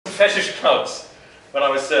fetish clubs when I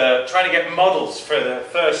was trying to get models for the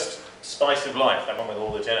first Spice of Life, that one with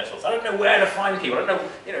all the genitals. I don't know where to find people. I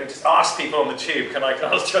don't know, just ask people on the tube, can I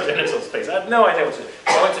ask your genitals, please? I had no idea what to do.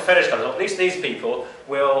 So I went to fetish clubs. At least these people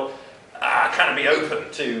will kind of be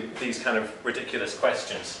open to these kind of ridiculous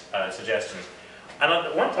questions, suggestions. And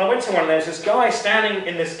I went to one, and there's this guy standing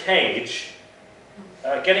in this cage,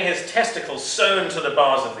 getting his testicles sewn to the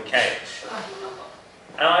bars of the cage.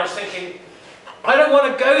 And I was thinking, I don't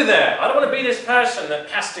want to go there. I don't want to be this person that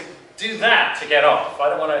has to do that to get off. I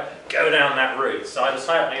don't want to go down that route. So I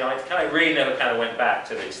decided, I really never kind of went back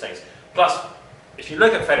to these things. Plus, if you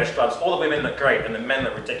look at fetish clubs, all the women look great and the men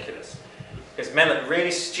look ridiculous. Because men look really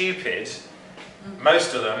stupid,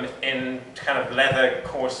 most of them in kind of leather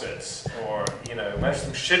corsets, or, most of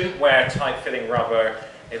them shouldn't wear tight-fitting rubber.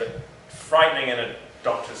 They look frightening in a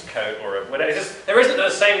doctor's coat or whatever. There isn't the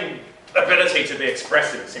same ability to be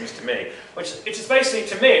expressive, it seems to me, which is basically,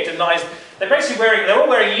 to me, it denies, they're all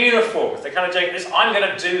wearing uniforms. They're kind of doing this, I'm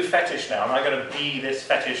going to do fetish now, and I'm going to be this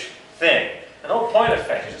fetish thing. And the whole point of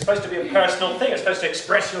fetish is supposed to be a personal thing. It's supposed to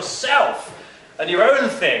express yourself and your own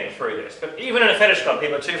thing through this. But even in a fetish club,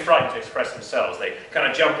 people are too frightened to express themselves. They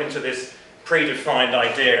kind of jump into this predefined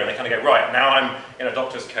idea, and they kind of go, right, now I'm in a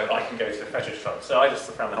doctor's coat, I can go to the fetish club. So I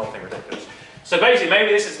just found the whole thing ridiculous. So basically,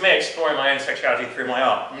 maybe this is me exploring my own sexuality through my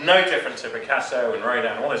art. No different to Picasso and Rodin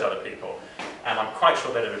and all those other people. And I'm quite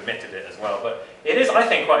sure they'd have admitted it as well. But it is, I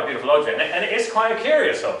think, quite a beautiful object. And it is quite a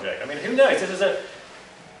curious object. I mean, who knows? This is a,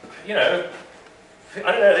 I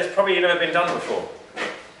don't know, this probably never been done before.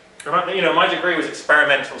 My degree was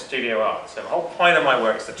experimental studio art. So the whole point of my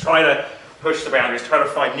work is to try to push the boundaries, try to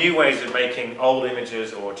find new ways of making old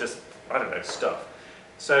images or just, I don't know, stuff.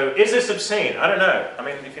 So, is this obscene? I don't know. I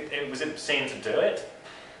mean, if it was obscene to do it,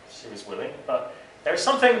 she was willing, but there's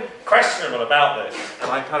something questionable about this,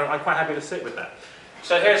 and I'm quite happy to sit with that.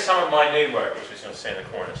 So here's some of my new work, which is going to see in the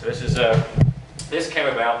corner. So this came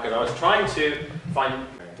about because I was trying to find.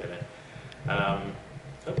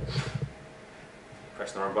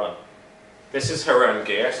 Press the wrong button. This is her own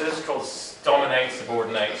gear. So this is called dominate,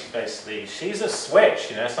 subordinate. Basically, she's a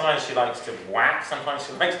switch. Sometimes she likes to whack, sometimes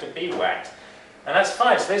she likes to be whacked. And that's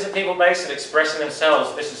fine. So these are people basically expressing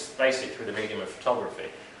themselves. This is basically through the medium of photography.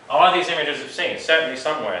 Are these images obscene? Certainly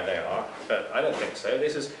somewhere they are, but I don't think so.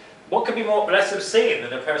 This is, what could be less obscene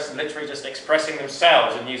than a person literally just expressing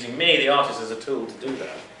themselves and using me, the artist, as a tool to do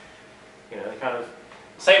that? The kind of,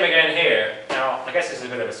 same again here. Now, I guess this is a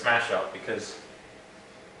bit of a smash up because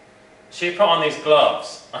she put on these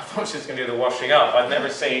gloves. I thought she was going to do the washing up. I'd never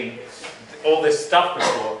seen all this stuff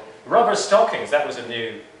before. Rubber stockings, that was a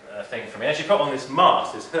new thing for me. And she put on this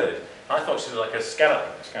mask, this hood, and I thought she was like a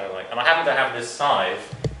skeleton. It's kind of like, and I happened to have this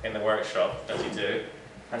scythe in the workshop, as you do,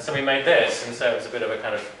 and so we made this, and so it was a bit of a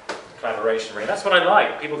kind of collaboration ring. That's what I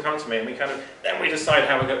like. People come to me, and then we decide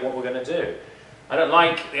what we're going to do. I don't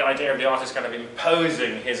like the idea of the artist kind of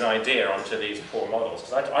imposing his idea onto these poor models,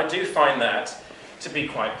 because I do find that to be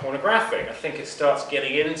quite pornographic. I think it starts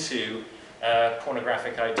getting into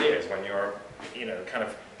pornographic ideas when you're, kind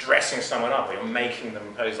of dressing someone up, or you're making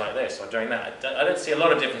them pose like this, or doing that. I don't see a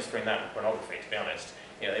lot of difference between that and pornography, to be honest.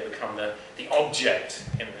 They become the object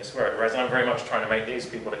in this work, whereas I'm very much trying to make these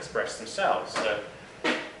people express themselves. So,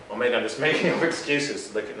 or maybe I'm just making up excuses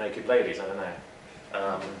to look at naked ladies, I don't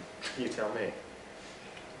know. You tell me.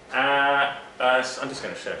 I'm just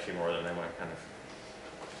going to show a few more of them, then we're kind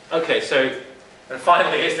of... Okay, so, and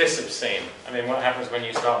finally, is this obscene? I mean, what happens when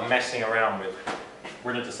you start messing around with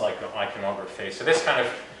religious iconography? So this kind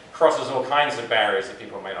of crosses all kinds of barriers that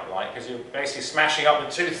people may not like, because you're basically smashing up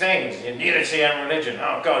the two things, nudity and religion.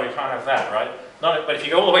 Oh God, we can't have that, right? But if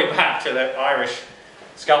you go all the way back to the Irish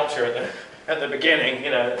sculpture at the beginning,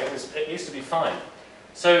 it used to be fine.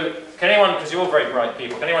 So, can anyone, because you're all very bright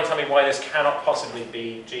people, can anyone tell me why this cannot possibly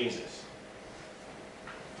be Jesus?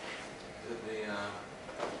 Is it the hand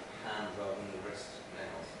rather than the wrist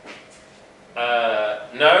nails?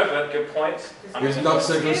 No, but good point. He's not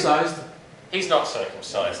circumcised? He's not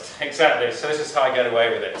circumcised, exactly. So this is how I get away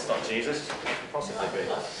with it. It's not Jesus, it could possibly be.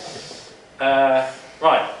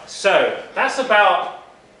 Right, so that's about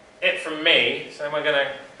it from me. So then we're going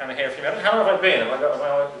to kind of hear from you. How long have I been? Have I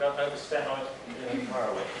got overstepped? Where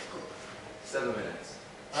are we? 7 minutes.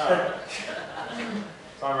 Oh.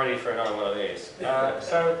 So I'm ready for another one of these.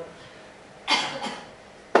 So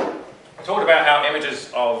I talked about how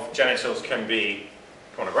images of genitals can be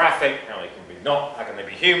pornographic, how they can be not, how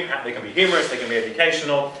they can be humorous, they can be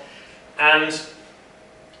educational, and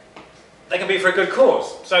they can be for a good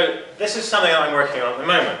cause. So this is something I'm working on at the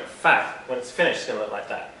moment. In fact, when it's finished, it's going to look like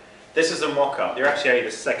that. This is a mock-up. You're actually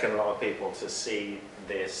the second lot of people to see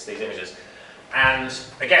these images. And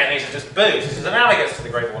again, these are just boobs. This is analogous to the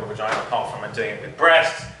Great Wall of Vagina, apart from I'm doing it with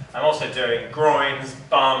breasts. I'm also doing groins,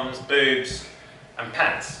 bums, boobs, and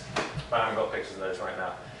pants. But I haven't got pictures of those right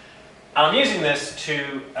now. And I'm using this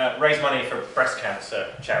to raise money for breast cancer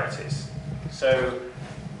charities. So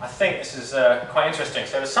I think this is quite interesting.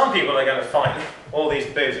 So some people are going to find all these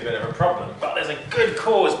boobs a bit of a problem, but there's a good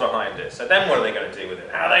cause behind it. So then what are they going to do with it?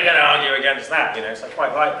 How are they going to argue against that? You know, so I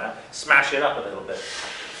quite like that. Smash it up a little bit.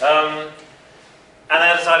 And then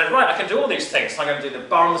I decided, right, I can do all these things. So I'm going to do the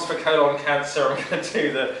bums for colon cancer. I'm going to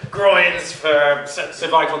do the groins for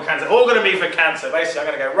cervical cancer. All going to be for cancer. Basically, I'm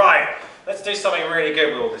going to go, right, let's do something really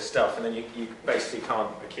good with all this stuff. And then you basically can't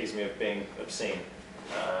accuse me of being obscene.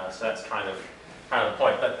 So that's kind of the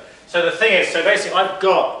point. But, so the thing is, so basically I've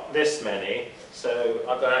got this many. So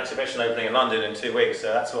I've got an exhibition opening in London in 2 weeks.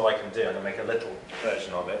 So that's all I can do. I'm going to make a little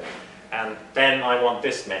version of it. And then I want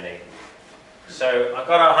this many. So I've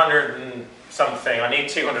got 100 and something, I need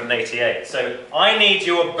 288. So I need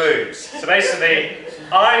your boobs. So basically,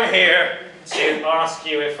 I'm here to ask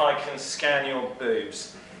you if I can scan your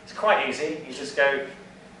boobs. It's quite easy. You just go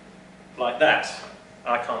like that.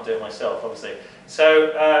 I can't do it myself, obviously.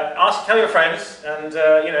 So tell your friends, and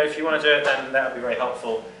you know, if you want to do it, then that would be very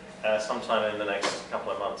helpful. Sometime in the next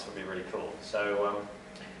couple of months would be really cool. So,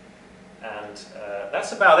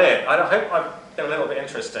 that's about it. I hope I've been a little bit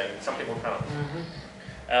interesting. Some people can't.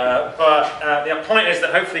 But the point is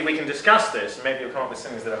that hopefully we can discuss this, and maybe you'll come up with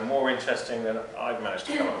things that are more interesting than I've managed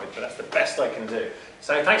to come up with, but that's the best I can do.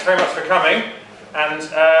 So thanks very much for coming, and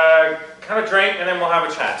have a drink, and then we'll have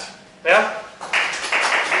a chat. Yeah?